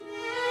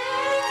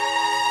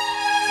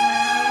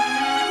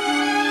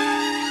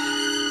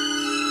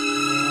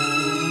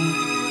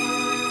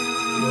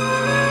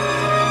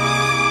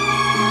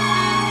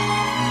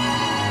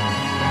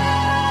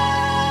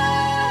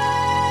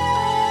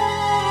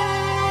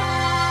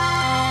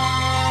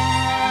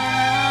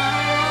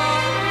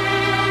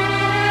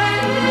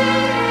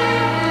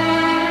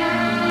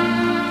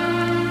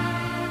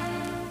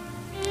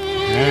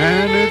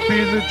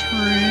be the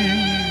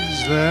trees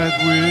that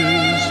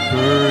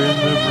whisper in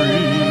the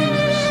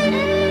breeze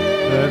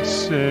that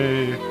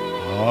say,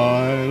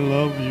 I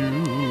love you.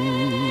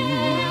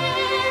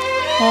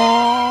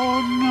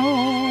 Oh,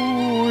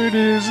 no, it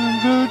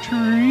isn't the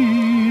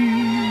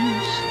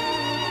trees.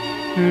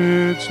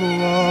 It's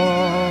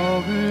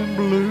love in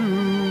blue.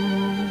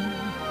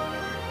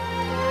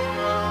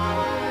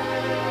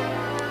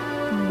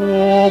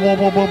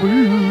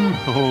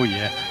 Oh,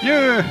 yeah.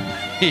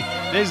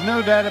 There's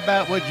no doubt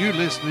about what you're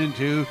listening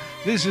to.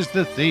 This is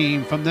the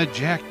theme from the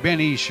Jack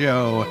Benny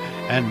Show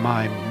and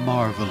my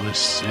marvelous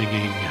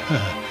singing.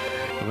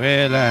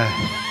 Well,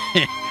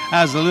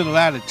 I was a little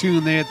out of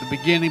tune there at the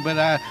beginning, but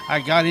I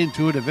got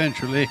into it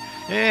eventually.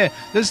 Yeah,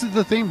 this is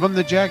the theme from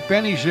the Jack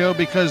Benny Show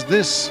because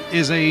this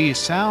is a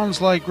Sounds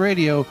Like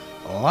Radio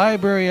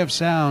Library of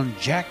Sound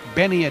Jack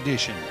Benny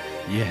edition.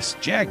 Yes,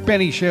 Jack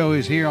Benny Show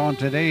is here on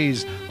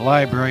today's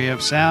Library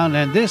of Sound,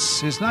 and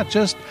this is not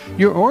just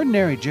your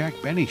ordinary Jack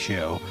Benny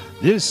Show.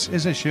 This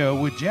is a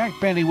show with Jack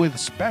Benny with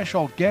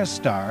special guest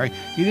star.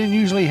 He didn't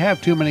usually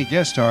have too many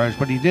guest stars,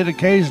 but he did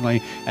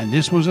occasionally, and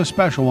this was a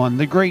special one.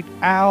 The great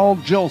Al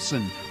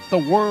Jolson, the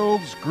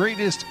world's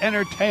greatest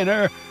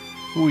entertainer,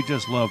 who we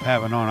just love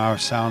having on our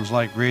Sounds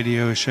Like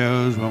Radio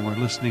shows when we're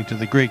listening to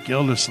the great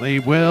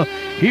Gildersleeve. Well,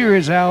 here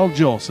is Al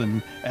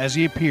Jolson as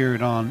he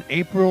appeared on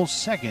April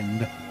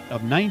 2nd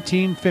of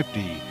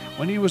 1950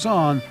 when he was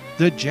on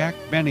the Jack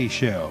Benny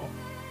Show.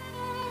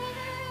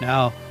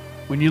 Now,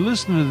 when you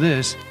listen to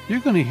this, you're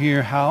going to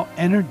hear how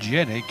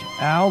energetic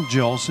Al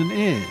Jolson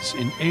is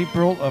in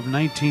April of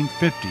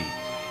 1950.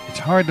 It's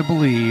hard to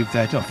believe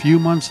that a few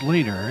months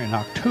later, in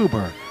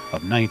October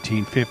of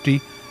 1950,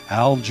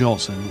 Al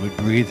Jolson would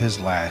breathe his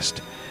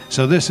last.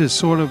 So this is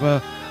sort of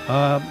a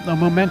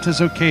momentous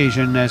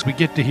occasion as we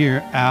get to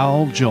hear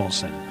Al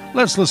Jolson.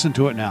 Let's listen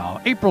to it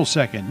now. April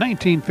 2nd,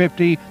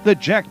 1950, the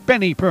Jack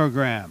Benny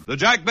Program. The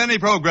Jack Benny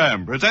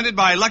Program, presented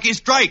by Lucky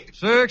Strike.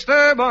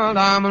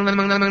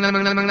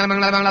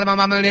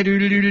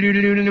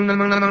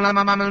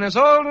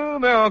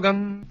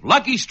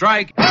 Lucky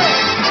Strike.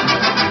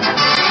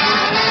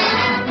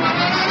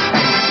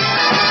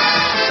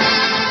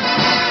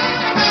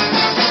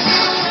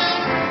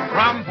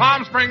 From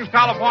Palm Springs,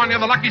 California,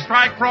 the Lucky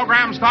Strike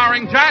program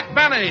starring Jack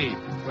Benny.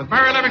 With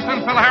Mary Livingston,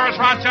 Phil Harris,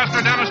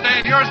 Rochester, Dennis Day,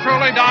 and yours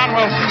truly, Don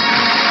Wilson.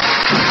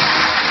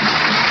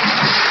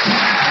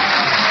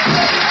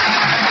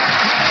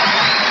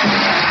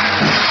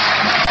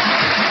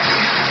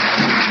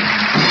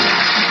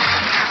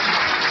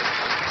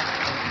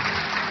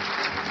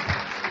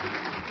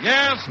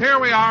 Yes, here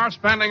we are,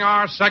 spending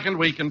our second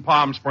week in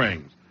Palm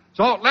Springs.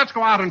 So let's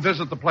go out and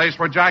visit the place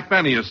where Jack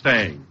Benny is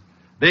staying.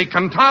 The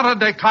Cantata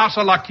de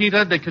Casa La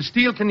Quinta de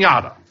Castil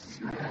Cañada.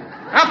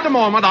 At the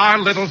moment, our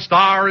little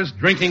star is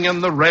drinking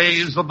in the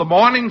rays of the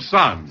morning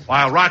sun,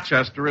 while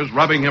Rochester is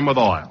rubbing him with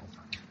oil.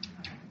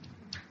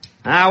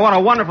 What a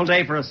wonderful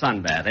day for a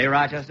sunbath, eh,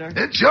 Rochester?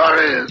 It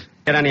sure is.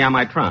 Get any on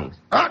my trunks?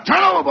 Turn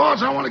over,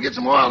 boss. I want to get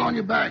some oil on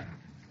your back.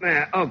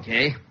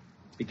 Okay.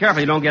 Be careful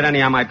you don't get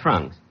any on my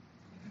trunks.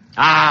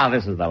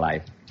 This is the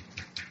life.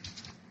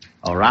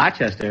 Oh,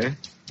 Rochester.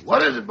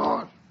 What is it,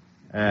 boss?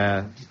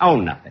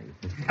 Nothing.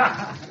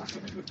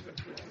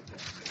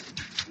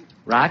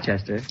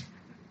 Rochester.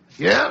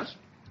 Yes?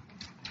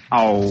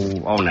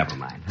 Oh, never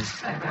mind.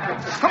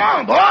 Come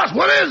on, boss.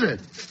 What is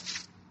it?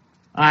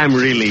 I'm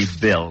really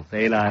built,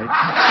 ain't I?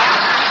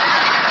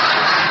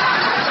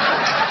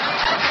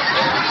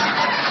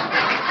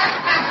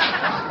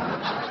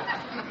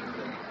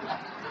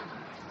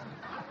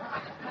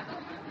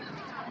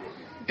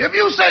 If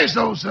you say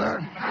so, sir.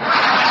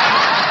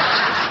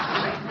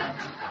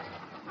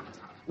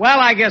 Well,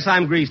 I guess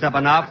I'm greased up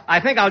enough. I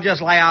think I'll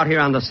just lie out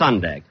here on the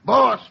sun deck.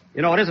 Boss.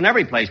 You know, it isn't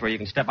every place where you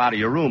can step out of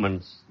your room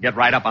and get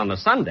right up on the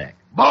sun deck.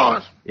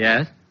 Boss.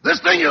 Yes?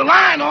 This thing you're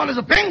lying on is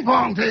a ping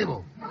pong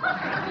table.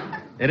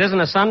 It isn't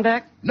a sun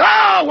deck? No!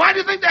 Why do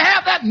you think they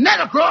have that net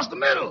across the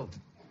middle?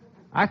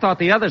 I thought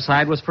the other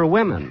side was for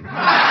women.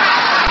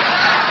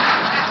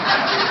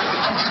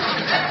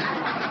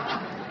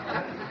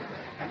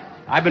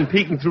 I've been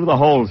peeking through the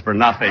holes for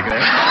nothing.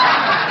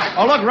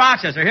 Oh, look,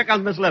 Rochester. Here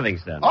comes Miss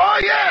Livingston. Oh,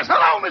 yes.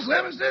 Hello, Miss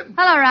Livingston.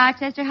 Hello,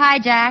 Rochester. Hi,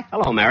 Jack.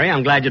 Hello, Mary.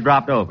 I'm glad you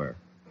dropped over.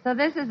 So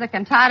this is the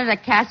Cantata de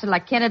Casa La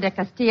Quinta de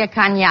Castilla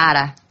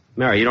Cañada.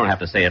 Mary, you don't have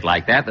to say it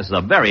like that. This is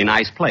a very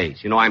nice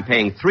place. You know, I'm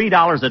paying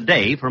 $3 a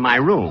day for my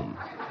room.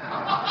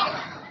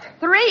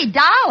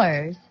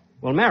 $3?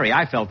 Well, Mary,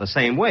 I felt the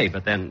same way,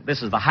 but then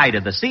this is the height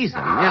of the season.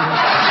 You know?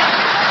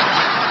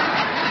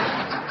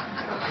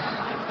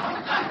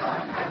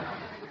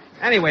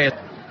 Anyway,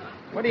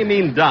 what do you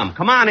mean dumb?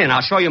 Come on in.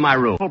 I'll show you my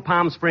room.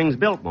 Palm Springs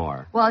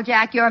Biltmore. Well,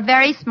 Jack, you're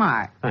very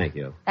smart. Thank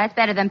you. That's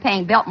better than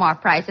paying Biltmore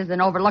prices and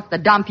overlook the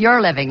dump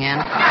you're living in.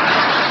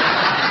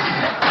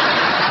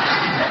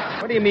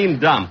 What do you mean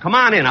dumb? Come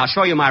on in. I'll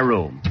show you my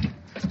room.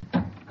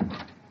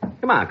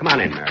 Come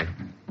on in, Mary.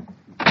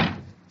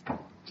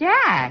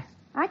 Jack,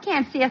 I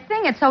can't see a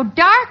thing. It's so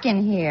dark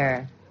in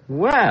here.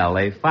 Well,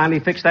 they finally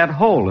fixed that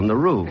hole in the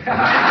roof.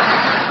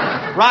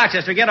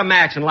 Rochester, get a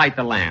match and light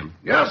the lamp.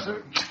 Yes,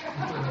 sir.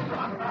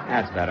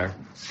 That's better.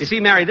 You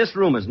see, Mary, this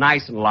room is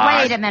nice and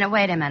large. Wait a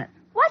minute.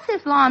 What's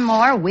this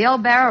lawnmower,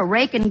 wheelbarrow,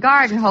 rake, and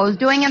garden hose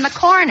doing in the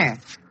corner?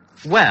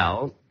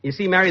 Well, you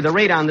see, Mary, the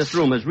rate on this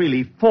room is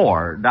really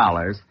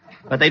 $4,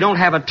 but they don't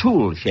have a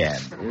tool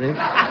shed.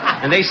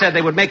 And they said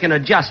they would make an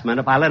adjustment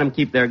if I let them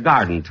keep their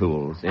garden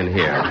tools in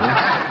here.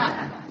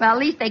 Well, at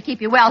least they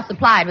keep you well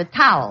supplied with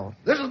towels.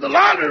 This is the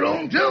laundry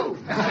room, too.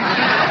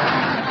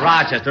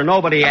 Rochester,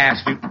 nobody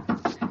asked you.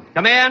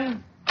 Come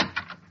in.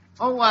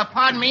 Oh,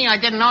 pardon me. I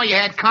didn't know you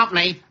had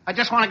company. I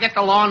just want to get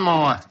the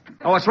lawnmower.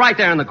 Oh, it's right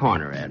there in the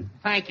corner, Ed.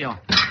 Thank you.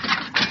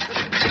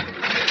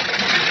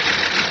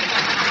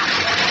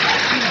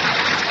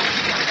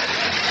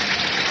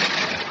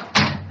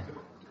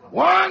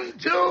 One,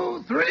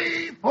 two,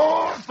 three,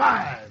 four,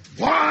 five.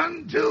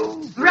 1,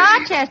 2, 3.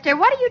 Rochester,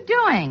 what are you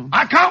doing?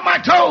 I count my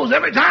toes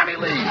every time he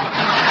leaves.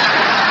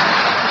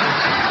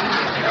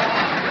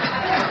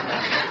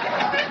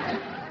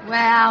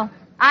 Well,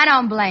 I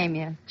don't blame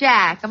you.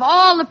 Jack, of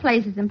all the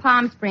places in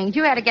Palm Springs,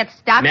 you had to get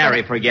stuck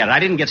Mary, forget it. I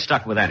didn't get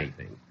stuck with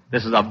anything.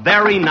 This is a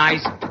very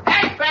nice...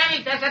 Hey,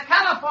 Benny, there's a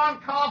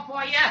telephone call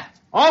for you.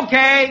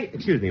 Okay.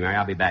 Excuse me, Mary.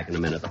 I'll be back in a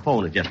minute. The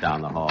phone is just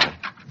down the hall.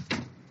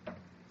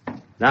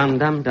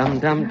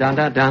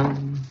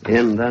 Dum-dum-dum-dum-dum-dum-dum.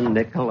 In the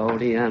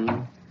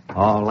Nickelodeon,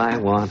 all I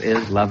want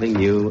is loving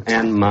you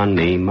and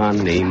money,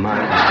 money,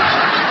 money.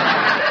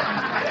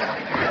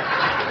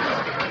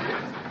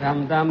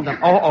 Dum-dum-dum.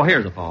 Oh,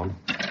 here's the phone.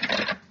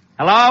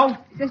 Hello?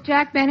 Is this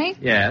Jack Benny?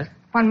 Yes.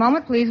 One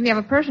moment, please. We have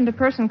a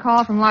person-to-person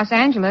call from Los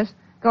Angeles.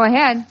 Go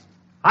ahead.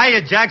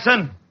 Hiya,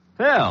 Jackson.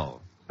 Phil,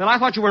 I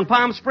thought you were in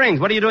Palm Springs.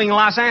 What are you doing in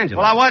Los Angeles?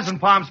 Well, I was in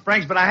Palm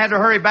Springs, but I had to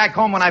hurry back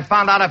home when I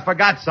found out I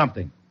forgot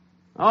something.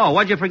 Oh,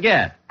 what'd you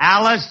forget?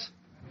 Alice.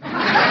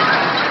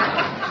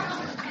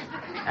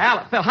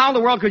 Phil, how in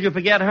the world could you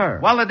forget her?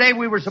 Well, the day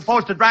we were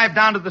supposed to drive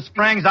down to the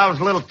Springs, I was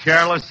a little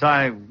careless.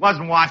 I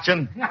wasn't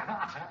watching.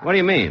 What do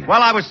you mean?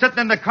 Well, I was sitting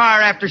in the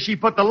car after she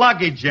put the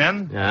luggage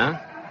in. Yeah?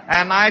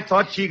 And I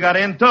thought she got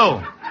in,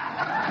 too.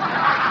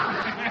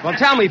 Well,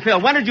 tell me,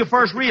 Phil, when did you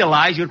first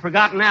realize you'd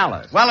forgotten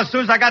Alice? Well, as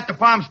soon as I got to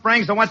Palm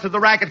Springs, I went to the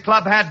Racket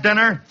Club, had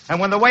dinner, and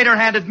when the waiter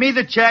handed me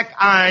the check,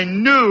 I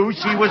knew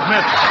she was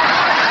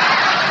missing.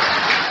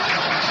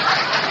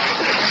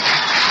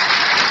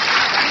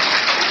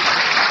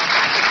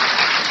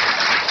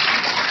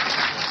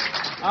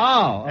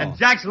 Oh. And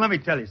Jackson, let me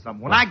tell you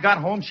something. When I got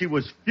home, she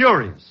was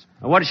furious.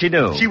 What did she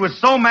do? She was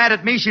so mad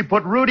at me, she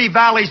put Rudy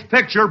Valley's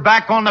picture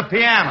back on the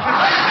piano.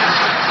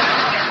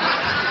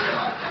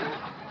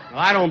 Well,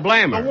 I don't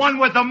blame her. The one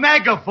with the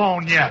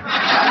megaphone yet.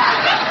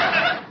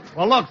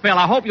 Well, look, Phil,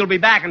 I hope you'll be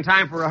back in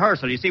time for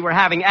rehearsal. You see, we're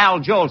having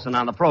Al Jolson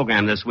on the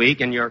program this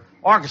week, and your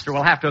orchestra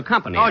will have to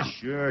accompany him.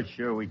 Oh,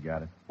 sure, we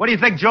got it. What do you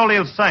think Jolie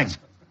will sing?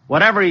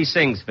 Whatever he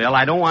sings, Phil,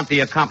 I don't want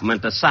the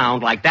accompaniment to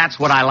sound like That's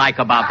What I Like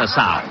About the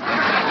South.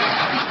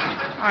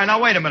 All right,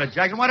 now, wait a minute,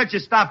 Jackson. Why don't you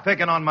stop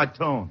picking on my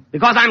tune?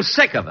 Because I'm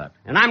sick of it,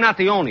 and I'm not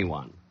the only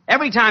one.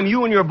 Every time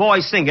you and your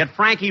boys sing it,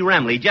 Frankie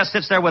Remley just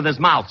sits there with his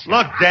mouth shut.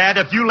 Look, Dad,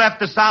 if you left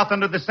the South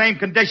under the same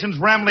conditions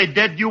Remley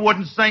did, you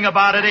wouldn't sing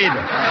about it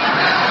either.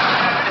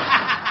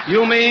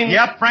 You mean?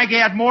 Yep, Frankie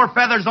had more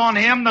feathers on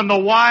him than the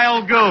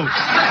wild goose.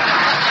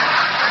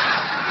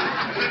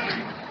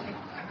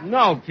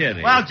 No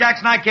kidding. Well,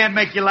 Jackson, I can't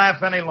make you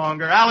laugh any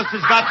longer. Alice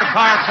has got the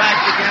car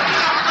packed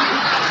again.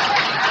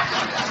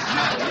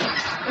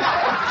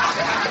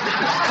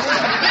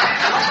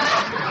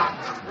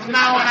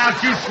 Now and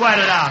out, you sweat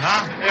it out,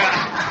 huh?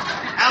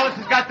 Yeah. Alice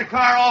has got the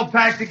car all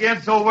packed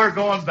again, so we're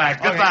going back.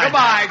 Okay,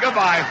 Goodbye.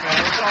 Goodbye, Phil.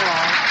 So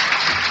long.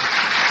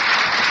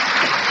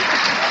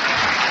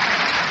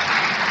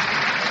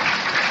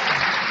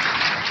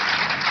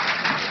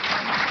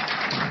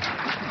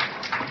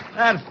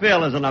 That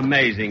Phil is an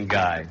amazing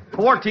guy.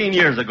 14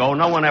 years ago,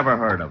 no one ever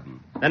heard of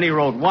him. Then he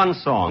wrote one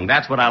song,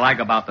 That's What I Like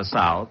About the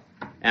South,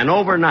 and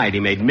overnight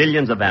he made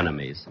millions of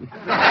enemies.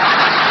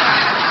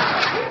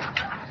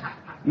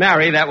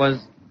 Mary,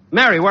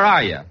 where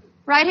are you?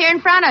 Right here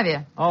in front of you.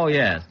 Oh,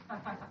 yes.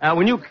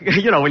 When you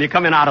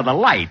come in out of the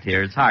light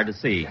here, it's hard to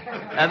see.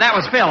 That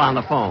was Phil on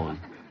the phone.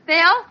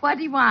 Phil, what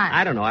do you want?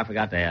 I don't know. I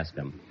forgot to ask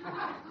him.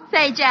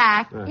 Say,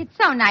 Jack, it's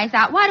so nice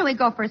out. Why don't we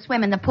go for a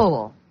swim in the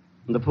pool?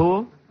 In the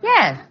pool?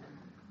 Yes.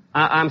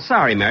 I'm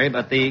sorry, Mary,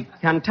 but the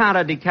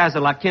Cantata di Casa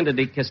La Quinta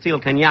di Castil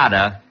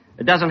Cañada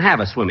doesn't have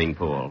a swimming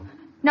pool.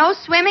 No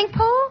swimming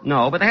pool?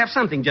 No, but they have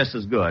something just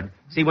as good.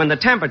 See, when the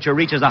temperature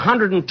reaches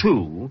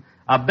 102,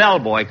 a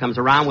bellboy comes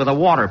around with a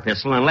water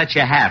pistol and lets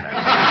you have it.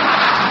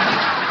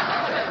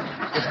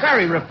 It's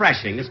very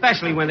refreshing,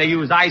 especially when they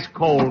use ice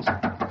cold.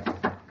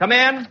 Come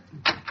in.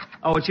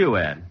 Oh, it's you,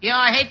 Ed. Yeah,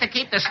 I hate to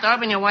keep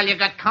disturbing you while you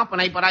got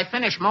company, but I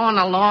finished mowing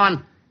the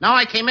lawn. Now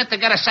I came in to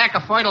get a sack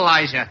of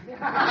fertilizer.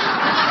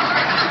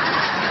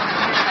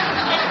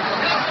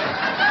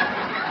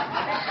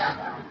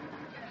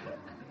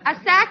 A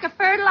sack of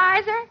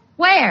fertilizer?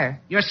 Where?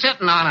 You're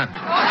sitting on it.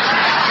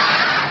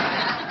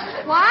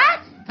 What?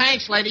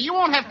 Thanks, lady. You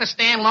won't have to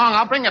stand long.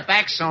 I'll bring it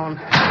back soon.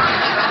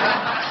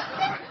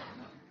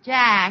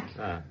 Jack,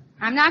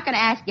 I'm not going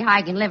to ask you how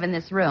I can live in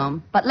this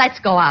room, but let's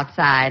go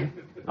outside.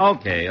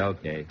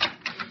 Okay.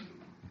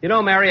 You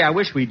know, Mary, I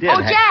wish we did.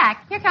 Oh,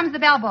 Jack, here comes the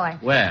bellboy.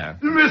 Where?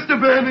 Mr.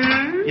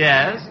 Benny.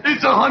 Yes?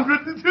 It's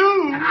 102.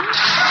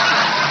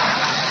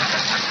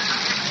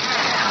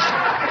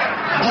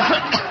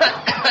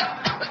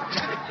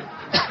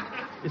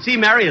 You see,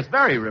 Mary, it's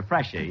very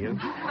refreshing.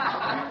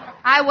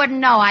 I wouldn't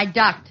know. I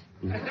ducked.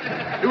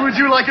 Would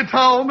you like a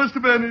towel,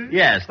 Mr. Benny?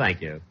 Yes,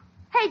 thank you.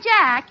 Hey,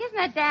 Jack, isn't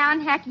that Dan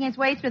hacking his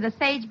way through the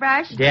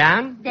sagebrush?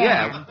 Dan? Dan.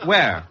 Yeah.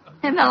 Where?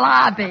 In the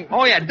lobby.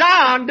 Oh, yeah.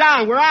 Don,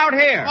 we're out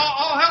here.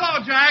 Oh,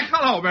 hello, Jack.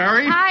 Hello,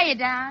 Mary. Hiya,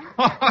 Dan.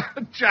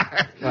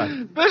 Jack, What?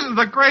 this is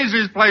the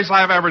craziest place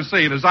I've ever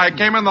seen. As I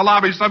came in the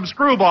lobby, some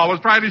screwball was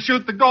trying to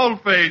shoot the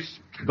goldfish.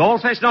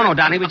 Goldfish? No,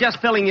 Don. He was just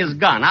filling his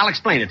gun. I'll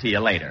explain it to you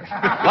later.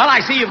 Well, I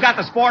see you've got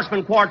the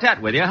Sportsman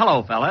Quartet with you.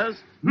 Hello, fellas.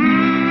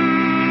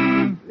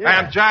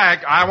 And,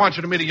 Jack, I want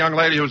you to meet a young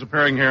lady who's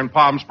appearing here in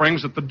Palm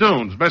Springs at the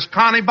Dunes, Miss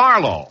Connie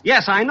Barlow.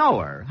 Yes, I know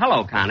her.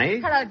 Hello,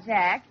 Connie. Hello,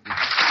 Jack.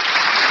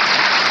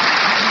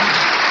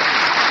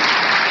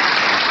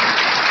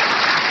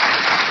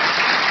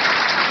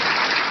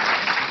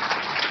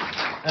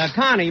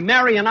 Connie,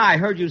 Mary and I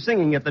heard you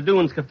singing at the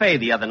Dunes Cafe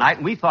the other night,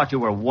 and we thought you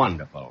were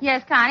wonderful.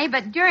 Yes, Connie,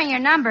 but during your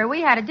number,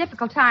 we had a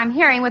difficult time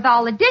hearing with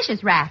all the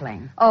dishes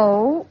rattling.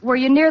 Oh, were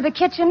you near the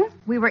kitchen?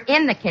 We were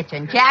in the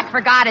kitchen. Jack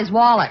forgot his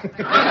wallet.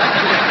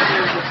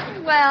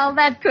 Well,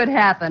 that could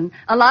happen.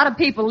 A lot of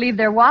people leave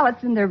their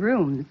wallets in their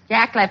rooms.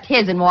 Jack left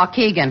his in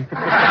Waukegan.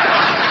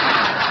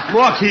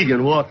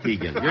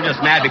 Waukegan. You're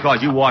just mad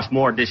because you washed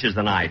more dishes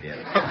than I did.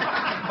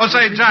 Well,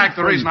 say, Jack,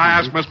 the reason I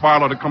asked Miss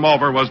Barlow to come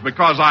over was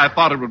because I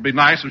thought it would be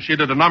nice if she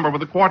did a number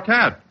with the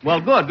quartet. Well,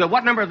 good.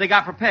 What number have they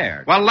got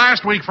prepared? Well,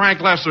 last week, Frank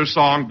Lesser's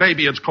song,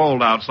 Baby It's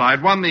Cold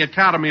Outside, won the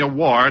Academy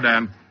Award,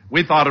 and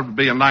we thought it would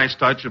be a nice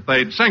touch if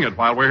they'd sing it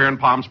while we're here in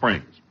Palm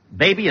Springs.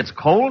 Baby, it's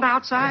cold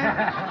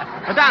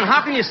outside? But, Don,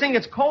 how can you sing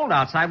it's cold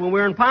outside when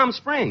we're in Palm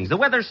Springs? The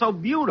weather's so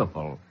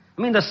beautiful.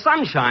 I mean, the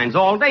sun shines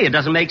all day. It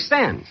doesn't make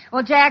sense.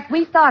 Well, Jack,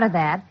 we thought of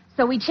that,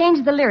 so we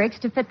changed the lyrics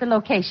to fit the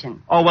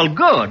location. Oh, well,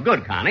 good,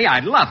 Connie.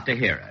 I'd love to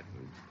hear it.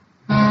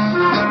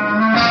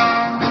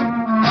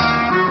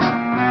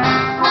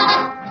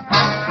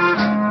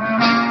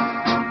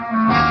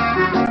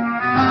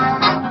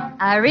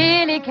 I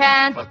really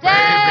can't But stay.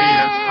 baby,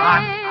 it's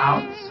hot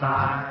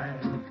outside.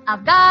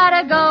 I've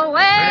gotta go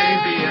away.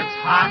 Baby, it's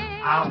hot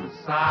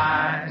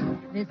outside.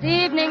 This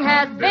evening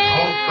has been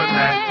hoping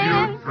that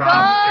you'd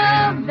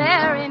drop so in.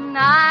 very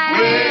nice.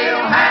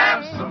 We'll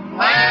have some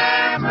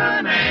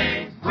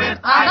lemonade with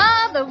Our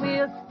ice. mother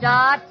will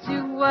start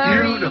to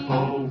worry.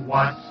 Beautiful,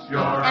 what's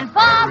your And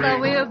father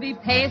hurry? will be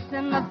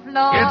pacing the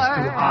floor. It's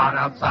too hot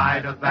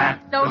outside of that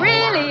So door.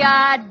 really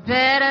I'd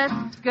better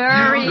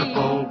scurry.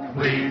 Beautiful,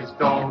 please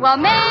don't Well,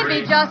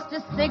 maybe worry. just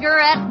a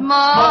cigarette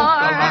more.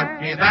 Smoke a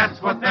lucky,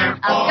 that's what they're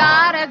for. I've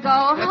gotta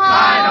go The home.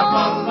 kind of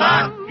a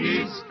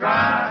lucky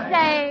stride.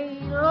 Say,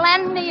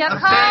 lend me a A comb.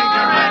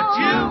 cigarette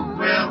you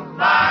will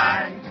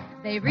buy.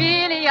 They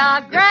really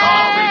are great.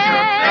 always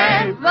your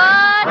favorite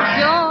but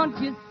brand. don't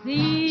you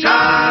see?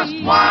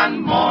 Just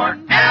one more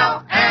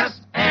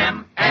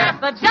LSMF.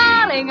 But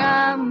darling,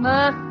 I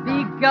must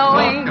be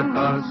going. Look at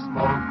the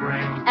smoke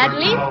ring. At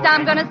least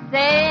I'm gonna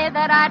say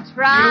that I You can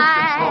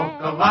tried.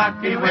 smoke the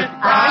lucky with I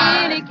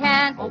pride. really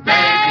can't Oh, stay.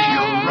 baby,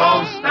 you'll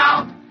roast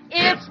out.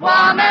 It's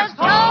warm as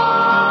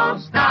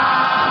toast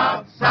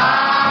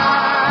outside.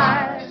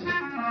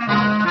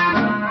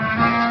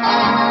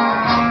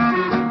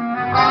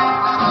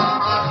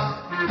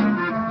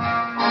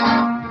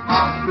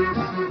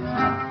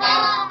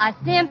 I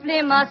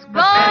simply must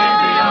go.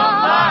 Baby, a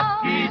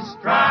lucky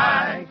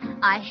strike.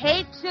 I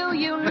hate to,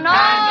 you The know.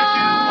 kind that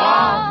you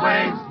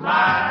always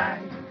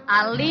like.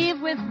 I'll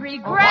leave with A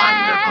regret.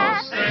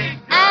 wonderful cigarette.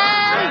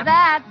 And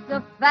that's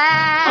a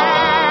fact. So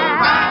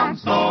round,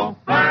 so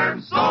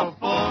firm, so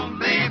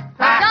fully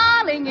packed.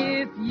 Darling,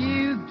 if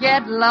you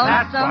get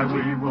That's why lonesome,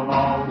 we will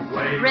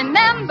always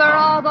remember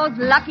all those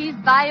luckies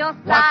by your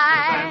What's the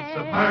side. sense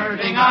of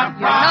hurting our You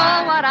pride?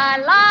 know what I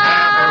Never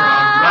a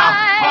rough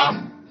like.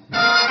 puff.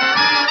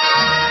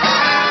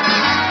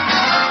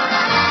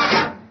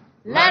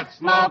 Let's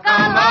smoke a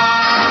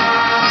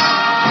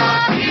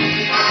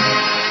lucky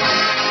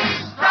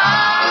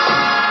strike.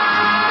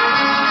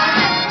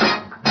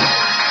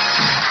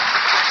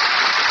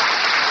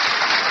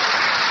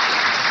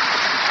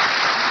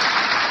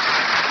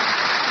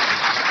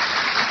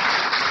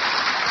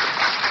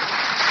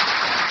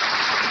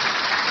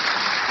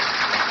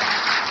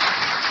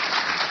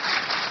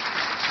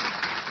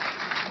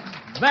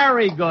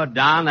 Very good,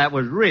 Don. That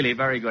was really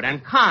very good.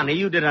 And Connie,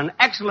 you did an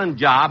excellent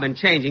job in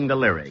changing the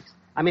lyrics.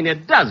 I mean,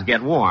 it does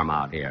get warm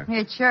out here.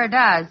 It sure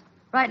does.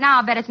 Right now,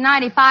 I bet it's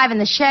 95 in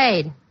the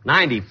shade.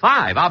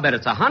 95. I'll bet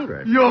it's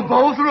 100. You're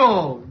both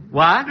wrong.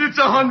 What? It's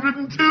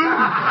 102.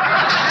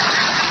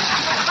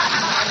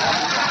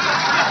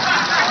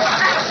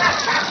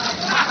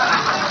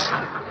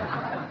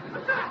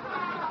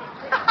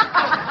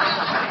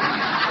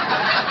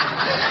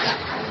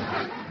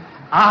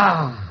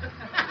 Ah,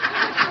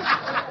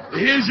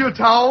 Here's your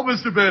towel,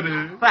 Mr.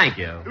 Benny. thank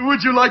you.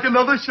 Would you like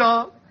another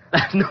shot?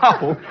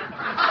 No.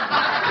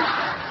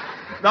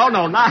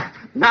 No,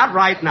 not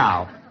right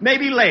now.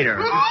 Maybe later.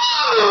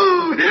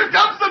 Ooh, here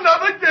comes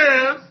another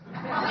guest.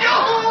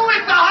 Yoo-hoo,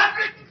 it's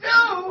 102.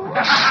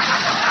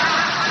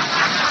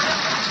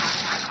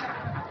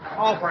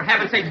 Oh, for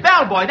heaven's sake,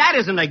 bellboy, that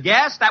isn't a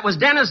guess. That was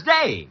Dennis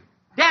Day.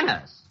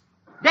 Dennis,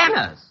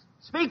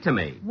 speak to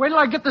me. Wait till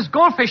I get this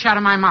goldfish out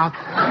of my mouth.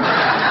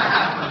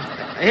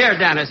 Here,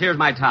 Dennis, here's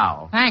my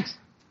towel. Thanks.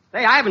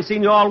 Hey, I haven't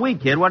seen you all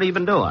week, kid. What have you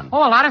been doing?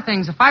 Oh, a lot of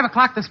things. At 5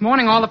 o'clock this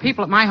morning, all the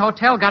people at my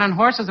hotel got on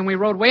horses and we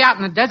rode way out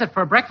in the desert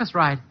for a breakfast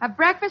ride. A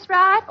breakfast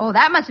ride? Oh,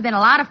 that must have been a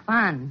lot of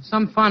fun.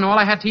 Some fun. All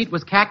I had to eat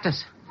was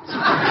cactus.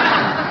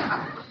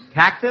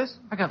 Cactus?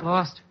 I got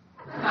lost.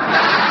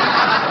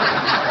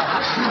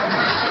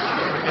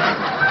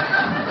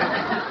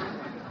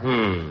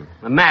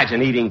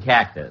 Imagine eating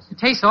cactus. It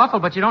tastes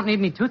awful, but you don't need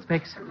any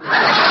toothpicks.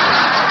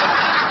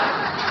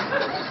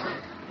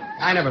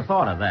 I never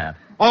thought of that.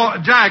 Oh,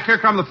 Jack, here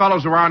come the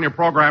fellows who were on your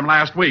program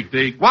last week,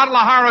 the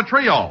Guadalajara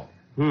Trio.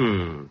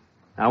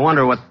 I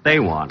wonder what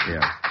they want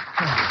here.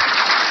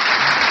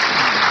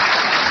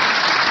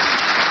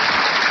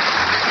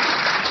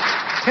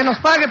 Que nos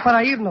pague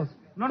para irnos.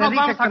 No nos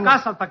vamos a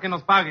casa hasta que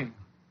nos paguen.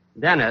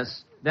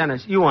 Dennis,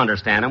 you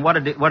understand him.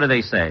 What do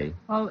they say?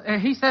 Well,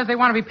 he says they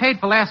want to be paid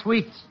for last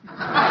week.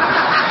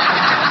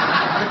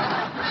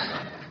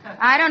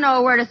 I don't know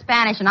a word of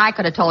Spanish, and I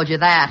could have told you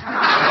that.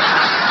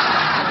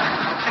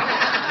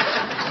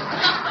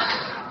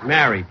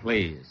 Mary,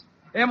 please.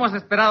 Hemos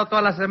esperado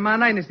toda la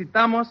semana y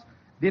necesitamos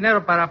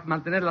dinero para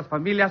mantener las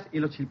familias y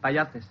los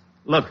chilpayates.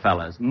 Look,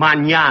 fellas,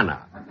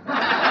 mañana.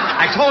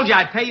 I told you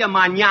I'd pay you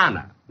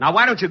mañana. Now,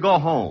 why don't you go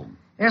home?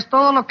 Es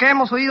todo lo que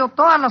hemos oído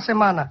toda la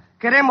semana.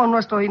 Queremos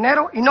nuestro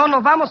dinero y no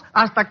nos vamos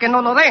hasta que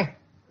nos lo dé.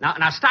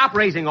 Now stop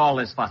raising all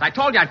this fuss. I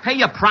told you I'd pay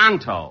you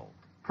pronto.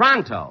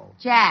 Pronto.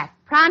 Jack,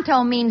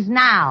 pronto means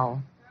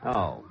now.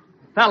 Oh.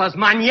 Fellas,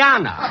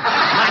 mañana.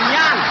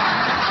 Mañana.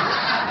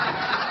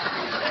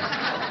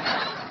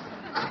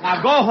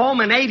 Now go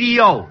home and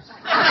adios.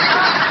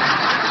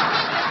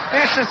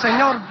 Ese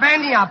señor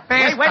Benny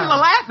apesta. Wait till the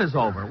laugh is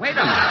over. Wait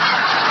a minute.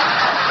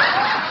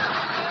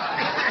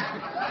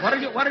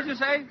 What did you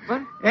say?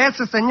 What?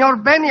 Ese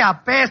señor Benny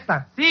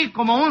apesta. Sí,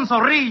 como un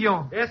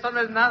zorrillo. Eso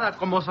no es nada,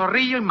 como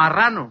zorrillo y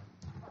marrano.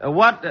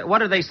 What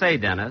did they say,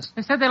 Dennis?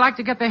 They said they like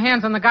to get their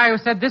hands on the guy who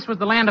said this was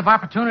the land of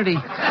opportunity.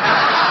 Now,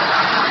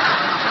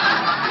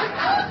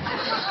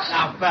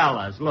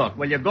 fellas, look,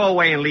 will you go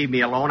away and leave me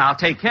alone? I'll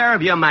take care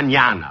of you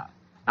mañana.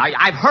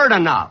 I've heard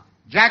enough.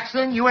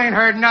 Jackson, you ain't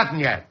heard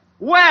nothing yet.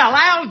 Well,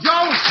 Al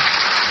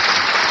Jolson.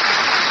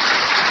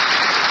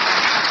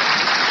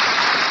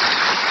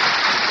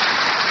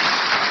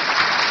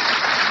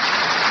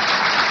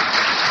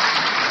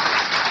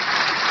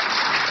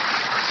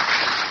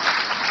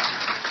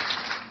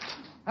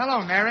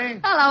 Hello, Mary.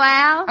 Hello,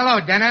 Al. Hello,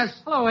 Dennis.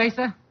 Hello,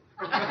 Asa.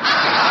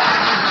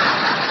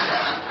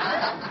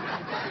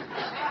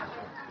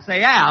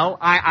 Say, Al,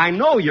 I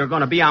know you're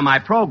going to be on my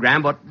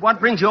program, but what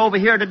brings you over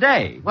here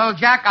today? Well,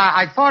 Jack,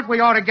 I thought we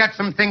ought to get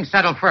some things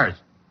settled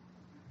first.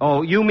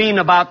 Oh, you mean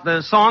about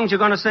the songs you're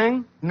going to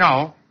sing?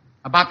 No,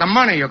 about the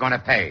money you're going to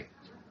pay.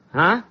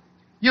 Huh?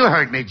 You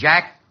heard me,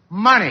 Jack.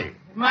 Money.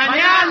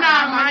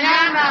 Mañana.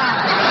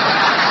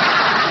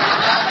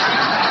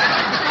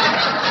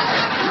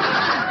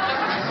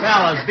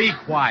 Fellas, be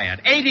quiet.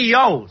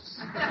 Adios.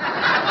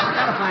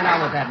 Gotta find out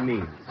what that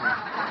means.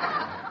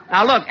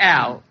 Now, look,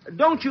 Al,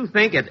 don't you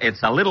think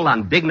it's a little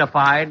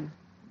undignified?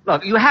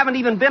 Look, you haven't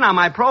even been on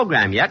my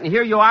program yet, and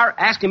here you are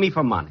asking me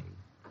for money.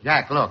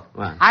 Jack, look.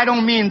 What? I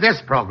don't mean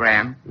this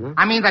program.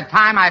 I mean the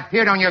time I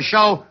appeared on your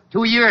show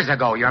 2 years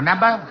ago. You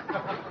remember?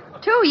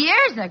 2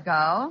 years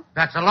ago?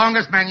 That's the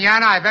longest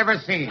mañana I've ever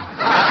seen.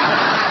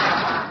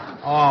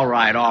 All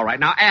right.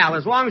 Now, Al,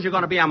 as long as you're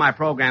going to be on my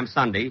program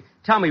Sunday,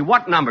 tell me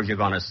what numbers you're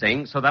going to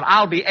sing so that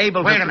I'll be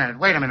able to... Wait a minute,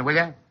 will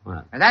you?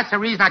 What? And that's the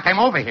reason I came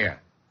over here.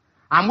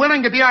 I'm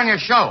willing to be on your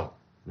show,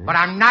 but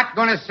I'm not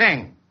going to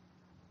sing.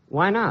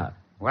 Why not?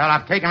 Well,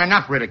 I've taken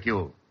enough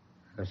ridicule.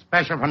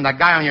 Especially from the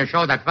guy on your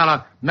show, that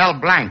fella Mel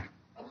Blanc.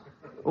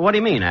 What do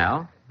you mean,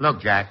 Al?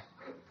 Look, Jack,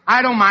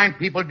 I don't mind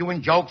people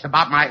doing jokes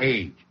about my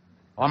age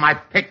or my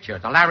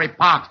pictures or Larry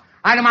Parks.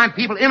 I don't mind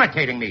people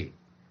imitating me.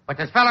 But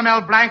this fella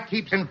Mel Blanc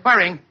keeps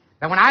inferring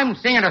that when I'm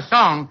singing a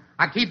song,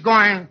 I keep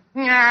going,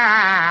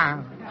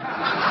 yeah.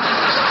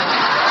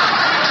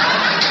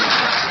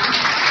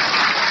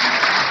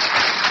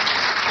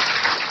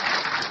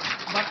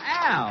 But,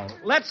 Al,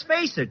 let's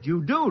face it,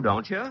 you do,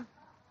 don't you?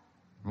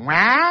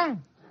 What?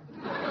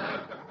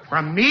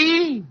 From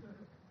me?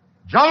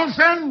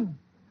 Jolson?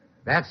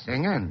 That's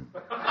singing.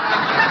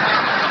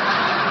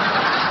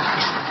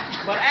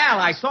 But, Al,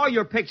 I saw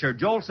your picture.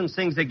 Jolson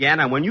sings again,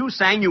 and when you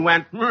sang, you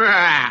went,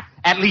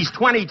 at least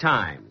 20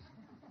 times.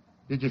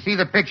 Did you see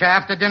the picture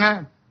after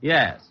dinner?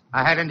 Yes.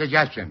 I had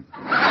indigestion. Oh,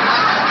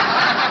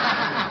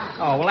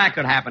 well, that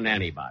could happen to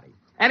anybody.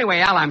 Anyway,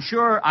 Al, I'm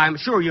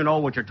sure you know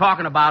what you're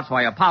talking about, so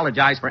I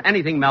apologize for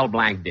anything Mel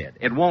Blanc did.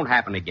 It won't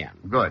happen again.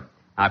 Good.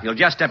 Now, if you'll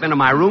just step into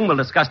my room, we'll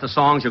discuss the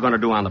songs you're going to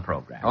do on the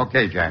program.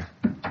 Okay, Jack.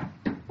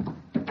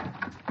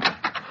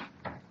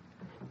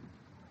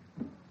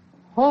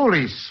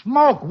 Holy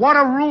smoke, what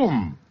a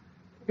room.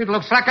 It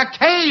looks like a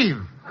cave.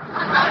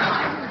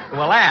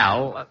 Well,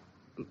 Al...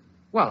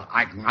 Well,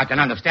 I can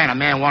understand a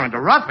man wanting to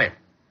rough it.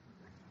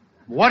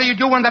 What do you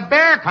do when the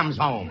bear comes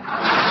home?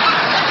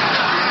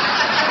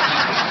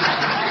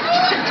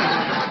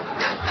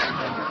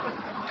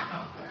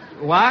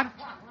 What?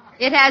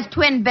 It has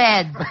twin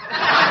beds.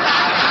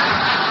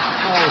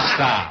 Oh,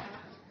 stop.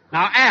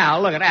 Now,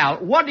 Al, look at Al.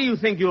 What do you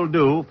think you'll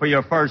do for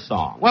your first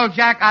song? Well,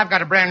 Jack, I've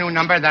got a brand new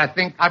number that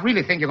I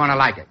really think you're going to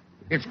like it.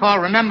 It's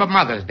called Remember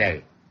Mother's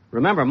Day.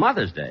 Remember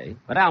Mother's Day?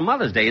 But, Al,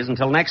 Mother's Day isn't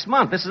until next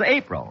month. This is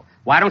April.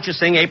 Why don't you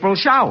sing April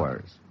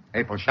Showers?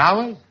 April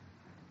Showers?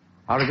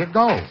 How does it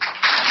go?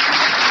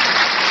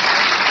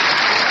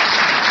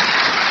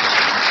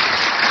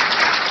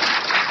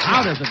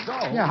 How does it go?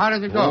 Yeah, how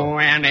does it go? Oh,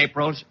 and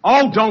April's...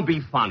 Oh, don't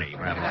be funny,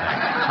 Rebel.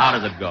 How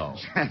does it go?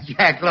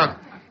 Jack, look,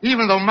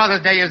 even though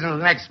Mother's Day isn't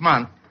next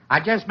month, I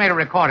just made a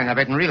recording of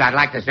it, and really I'd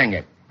like to sing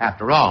it.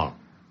 After all,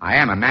 I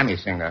am a mammy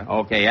singer.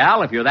 Okay,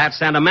 Al, if you're that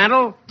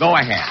sentimental, go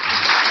ahead.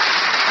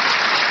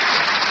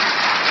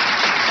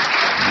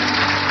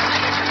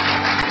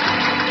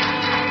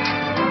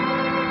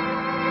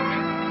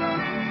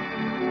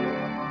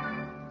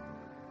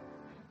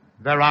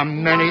 There are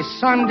many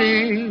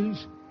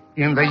Sundays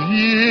in the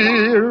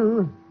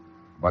year,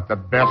 but the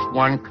best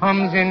one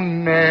comes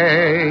in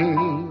May.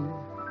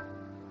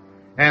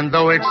 And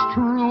though it's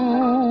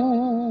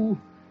true,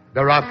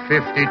 there are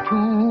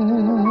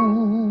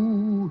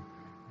 52,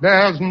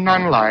 there's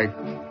none like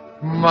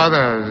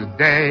Mother's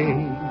Day.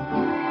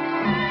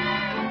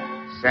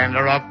 Send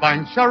her a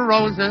bunch of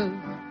roses,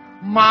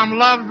 Mom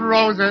loves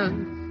roses,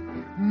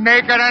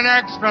 make it an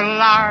extra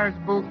large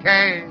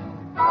bouquet.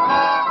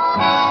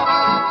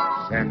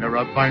 Send her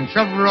a bunch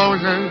of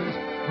roses,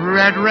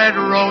 red, red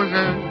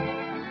roses.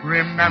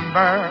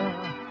 Remember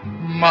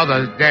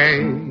Mother's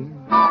Day.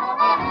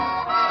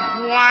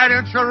 Why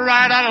don't you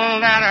write a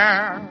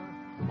letter?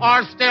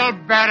 Or still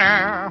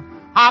better,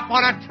 hop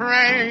on a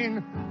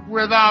train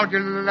without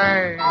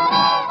delay.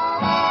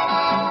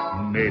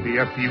 Maybe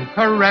a few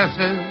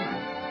caresses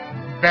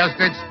best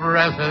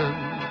expresses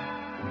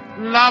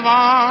love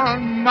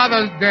on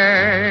Mother's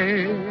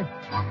Day.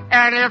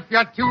 And if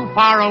you're too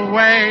far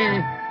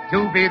away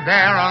to be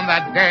there on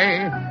that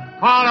day,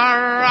 call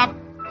her up,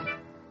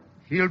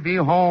 she'll be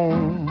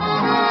home.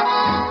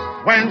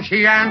 When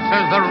she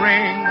answers the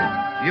ring,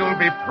 you'll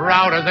be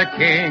proud as a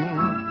king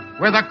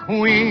with a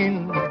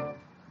queen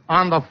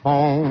on the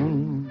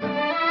phone.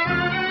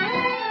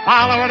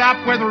 Follow it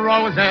up with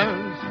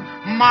roses,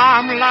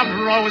 Mom loves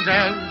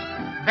roses,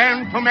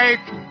 then to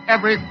make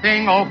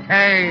everything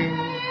okay,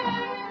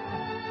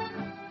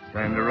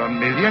 send her a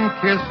million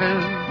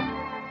kisses,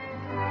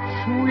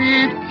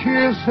 sweet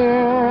kisses.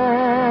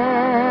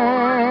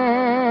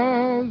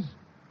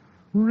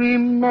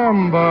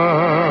 Remember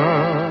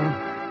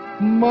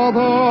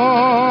Mother's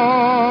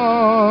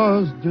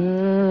Day.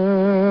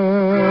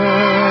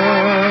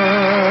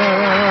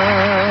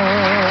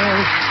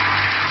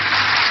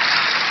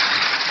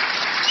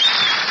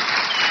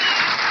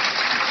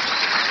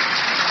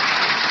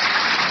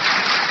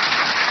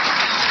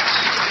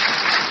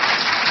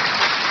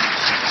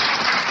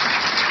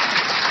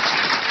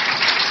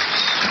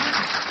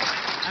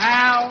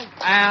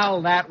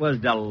 Al, that was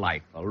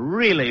delightful.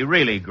 Really,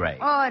 really great.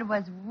 Oh, it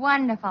was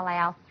wonderful,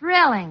 Al.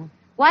 Thrilling.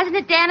 Wasn't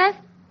it, Dennis?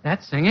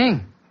 That's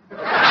singing.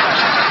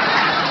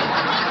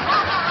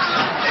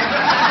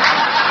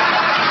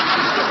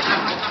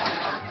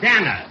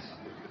 Dennis.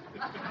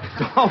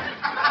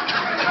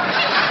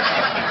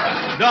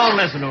 Don't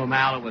listen to him,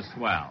 Al. It was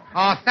swell.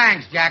 Oh,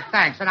 thanks, Jack,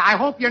 thanks. And I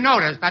hope you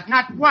noticed that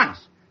not once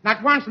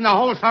in the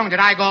whole song did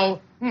I go,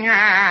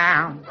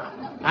 yeah.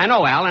 I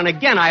know, Al, and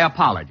again, I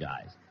apologize.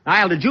 Now,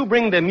 Al, did you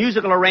bring the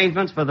musical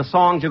arrangements for the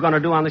songs you're going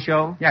to do on the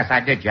show? Yes, I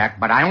did, Jack,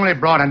 but I only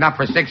brought enough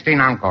for 16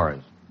 encores.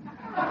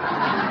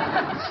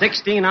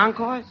 16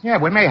 encores? Yeah,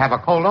 we may have a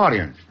cold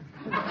audience.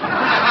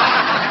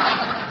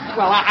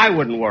 Well, I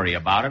wouldn't worry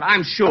about it.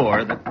 I'm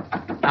sure that...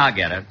 I'll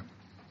get it.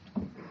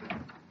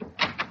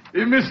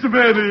 Hey, Mr.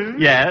 Benny.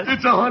 Yes?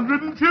 It's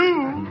 102.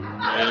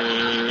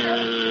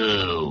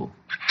 Oh.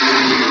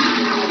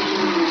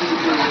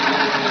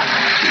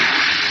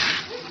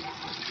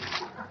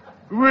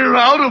 We're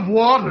out of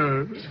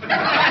water.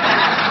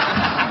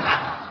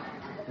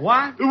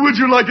 What? Would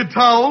you like a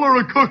towel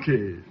or a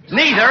cookie?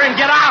 Neither, and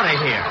get out of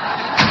here.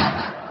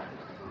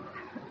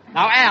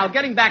 Now, Al,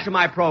 getting back to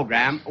my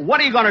program,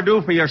 what are you going to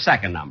do for your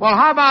second number? Well,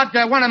 how about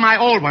one of my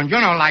old ones? You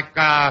know, like,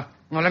 well,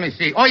 let me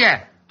see. Oh,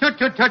 yeah. Toot,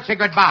 toot, toot, say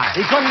goodbye.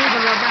 He couldn't even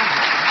remember.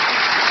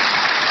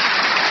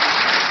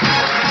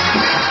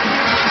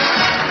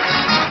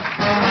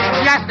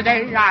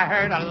 Yesterday I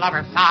heard a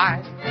lover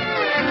sigh.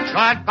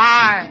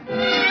 Goodbye,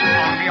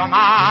 oh me, oh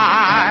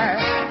my.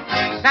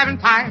 7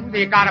 times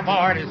he got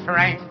aboard his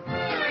train.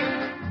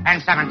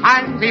 And 7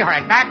 times he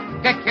hurried back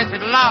to kiss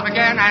his love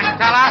again and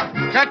tell her,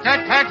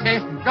 toot-toot-tootsie,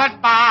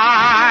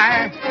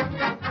 goodbye.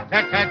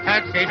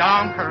 Toot-toot-tootsie,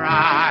 don't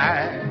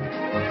cry.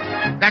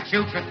 That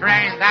choo-choo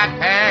train that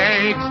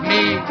takes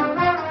me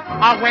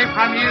away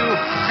from you.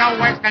 No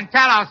words can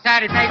tell how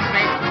sad it makes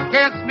me.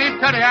 Kiss me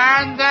to the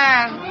end,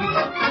 then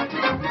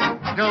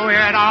do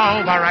it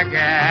over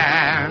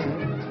again.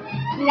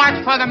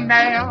 Watch for the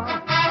mail.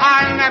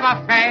 I'll never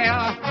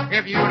fail.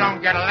 If you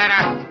don't get a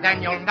letter,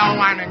 then you'll know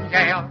I'm in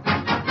jail.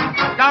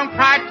 Don't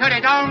cry,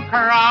 Tootie, don't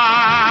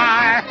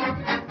cry.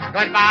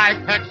 Goodbye,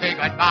 Tootsie,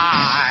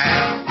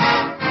 goodbye.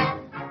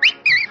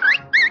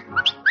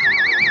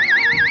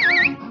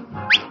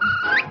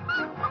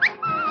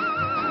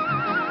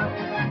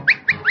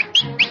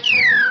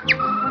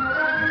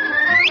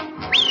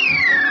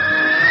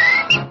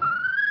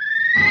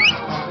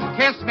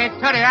 Kiss me,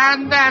 Tootie,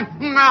 and then,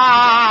 do it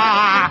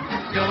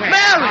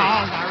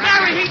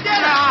Mary, he did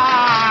it!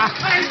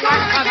 He's doing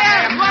it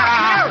again! Look,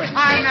 Mary!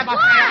 I never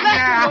fail.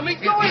 Listen to me,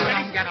 If you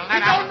don't get a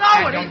letter, don't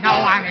know it. you know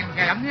I'm in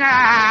jail.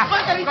 Yeah.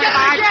 Listen, he did it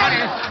Goodbye, again.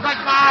 Tootie.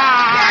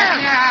 Goodbye. Yes.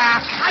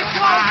 Yeah. I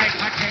told Goodbye,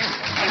 you. Tootie.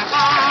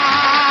 Goodbye.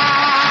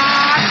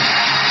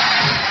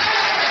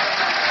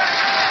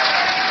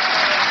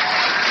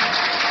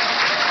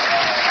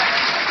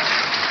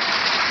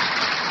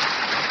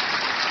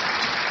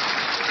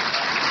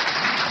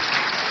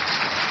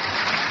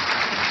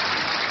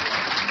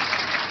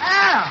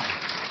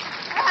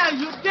 Al,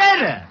 you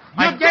did it!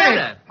 You did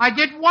it! I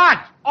did what?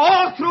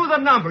 All through the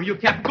number, you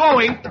kept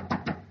going.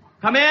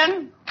 Come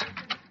in.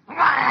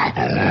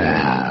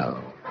 Jack,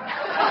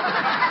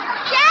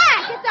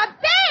 it's a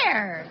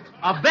bear.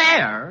 A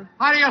bear?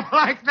 How do you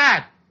like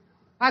that?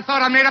 I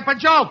thought I made up a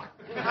joke.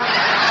 Rocket,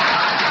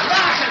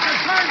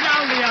 turn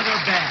down the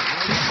other bear.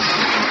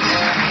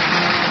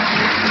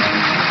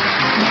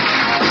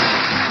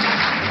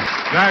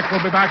 Jack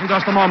will be back in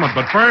just a moment,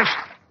 but first...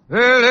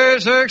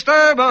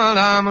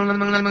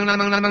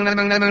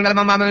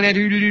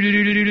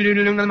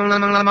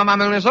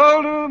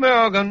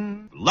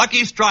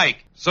 Lucky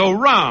Strike. So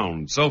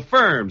round, so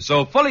firm,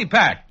 so fully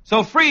packed,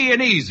 so free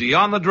and easy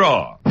on the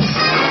draw.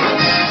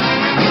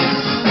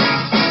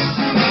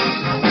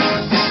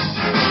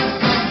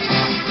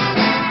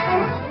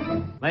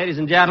 Ladies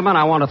and gentlemen,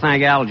 I want to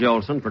thank Al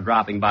Jolson for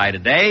dropping by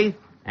today.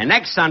 And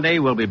next Sunday,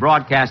 we'll be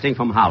broadcasting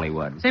from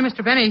Hollywood. Say,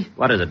 Mr. Benny,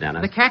 What is it,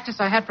 Dennis? the cactus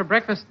I had for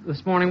breakfast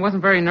this morning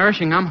wasn't very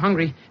nourishing. I'm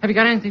hungry. Have you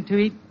got anything to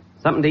eat?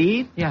 Something to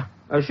eat? Yeah.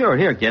 Oh, sure.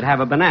 Here, kid, have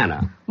a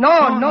banana.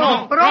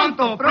 No,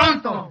 pronto,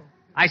 pronto.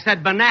 I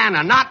said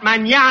banana, not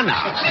mañana.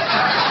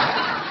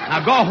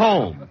 Now go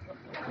home.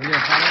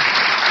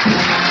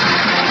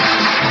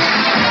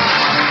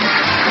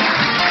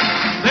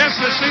 This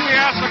is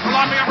CBS, the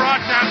Columbia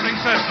Broadcasting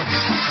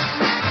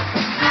System.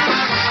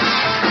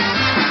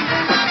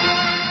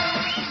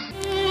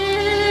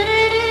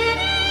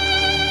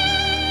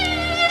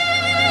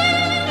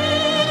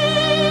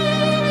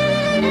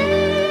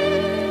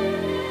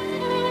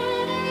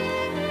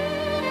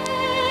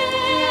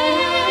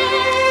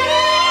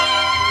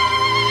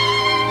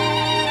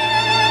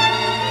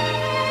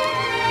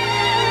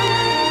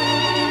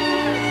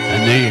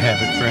 And there you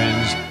have it,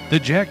 friends. The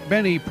Jack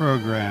Benny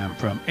program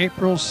from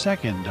April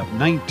 2nd of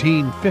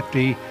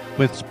 1950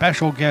 with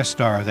special guest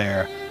star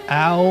there,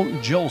 Al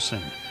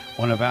Jolson.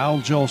 One of Al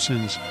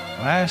Jolson's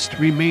last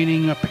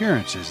remaining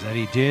appearances that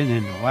he did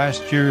in the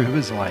last year of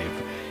his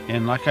life.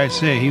 And like I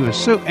say, he was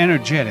so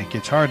energetic,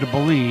 it's hard to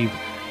believe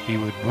he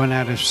would run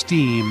out of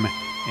steam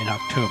in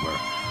October.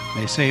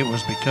 They say it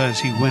was because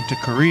he went to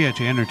Korea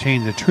to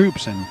entertain the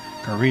troops in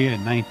Korea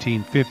in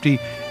 1950,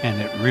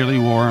 and it really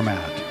wore him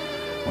out.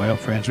 Well,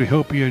 friends, we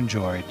hope you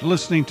enjoyed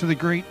listening to the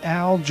great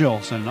Al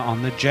Jolson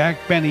on the Jack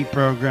Benny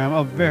program,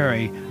 a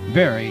very,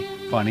 very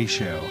funny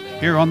show.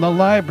 Here on the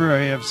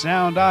Library of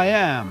Sound, I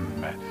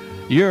am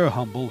your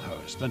humble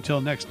host.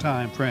 Until next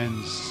time,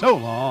 friends, so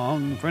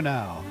long for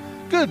now.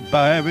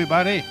 Goodbye,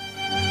 everybody.